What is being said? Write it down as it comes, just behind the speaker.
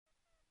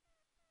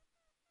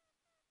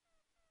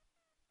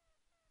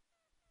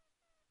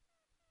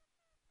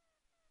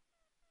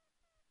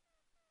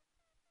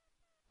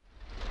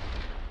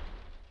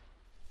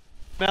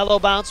Mellow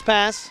bounce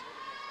pass.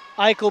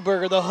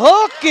 Eichelberger, the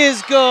hook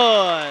is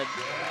good.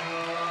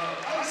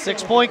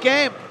 6-point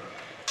game.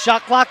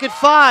 Shot clock at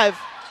 5.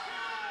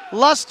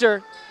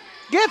 Luster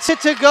gets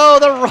it to go,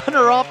 the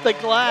runner off the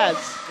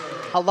glass.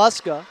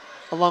 Haluska,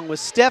 along with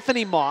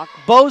Stephanie Mock,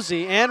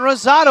 Bozy, and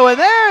Rosado, and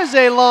there's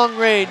a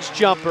long-range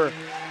jumper.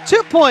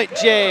 2-point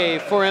J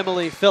for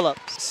Emily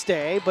Phillips.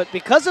 Stay, but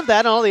because of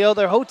that, all the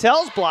other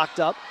hotels blocked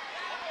up.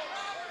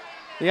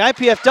 The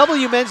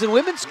IPFW men's and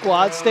women's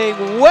squad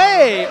staying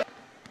way.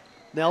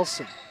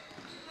 Nelson.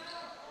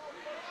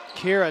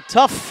 Kira,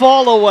 tough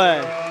fall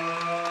away.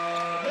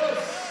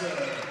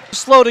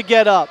 Slow to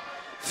get up.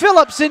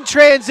 Phillips in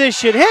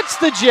transition, hits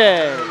the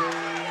J.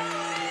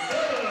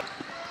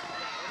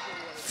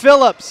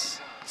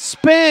 Phillips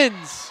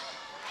spins,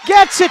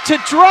 gets it to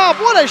drop.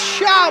 What a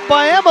shot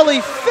by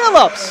Emily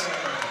Phillips.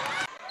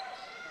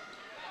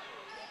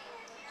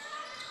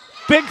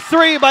 Big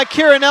three by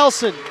Kira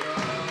Nelson.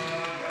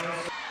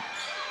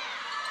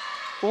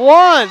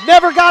 One,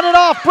 never got it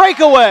off,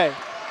 breakaway.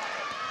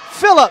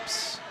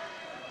 Phillips,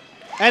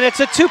 and it's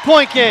a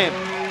 2-point game.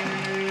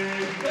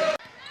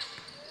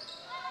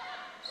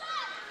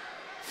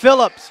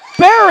 Phillips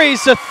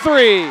buries a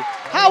 3.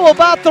 How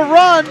about the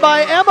run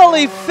by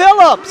Emily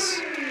Phillips?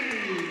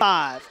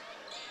 5.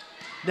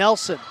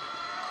 Nelson.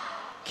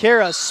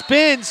 Kara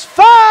spins,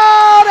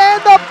 fouled,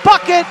 and the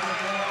bucket.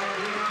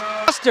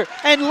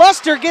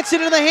 Luster gets it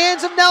into the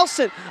hands of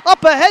Nelson.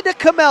 Up ahead to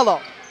Camello.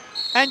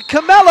 And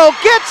Camello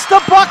gets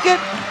the bucket.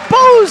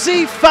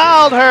 Bozy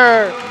fouled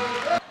her.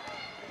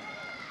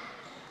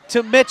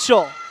 To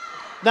Mitchell.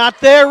 Not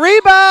there,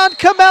 rebound,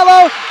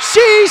 Camello,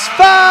 she's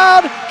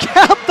fouled,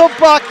 count the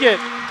bucket.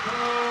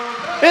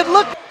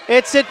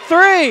 It's at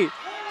 3,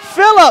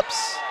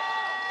 Phillips,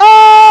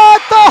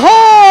 at the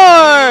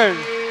horn.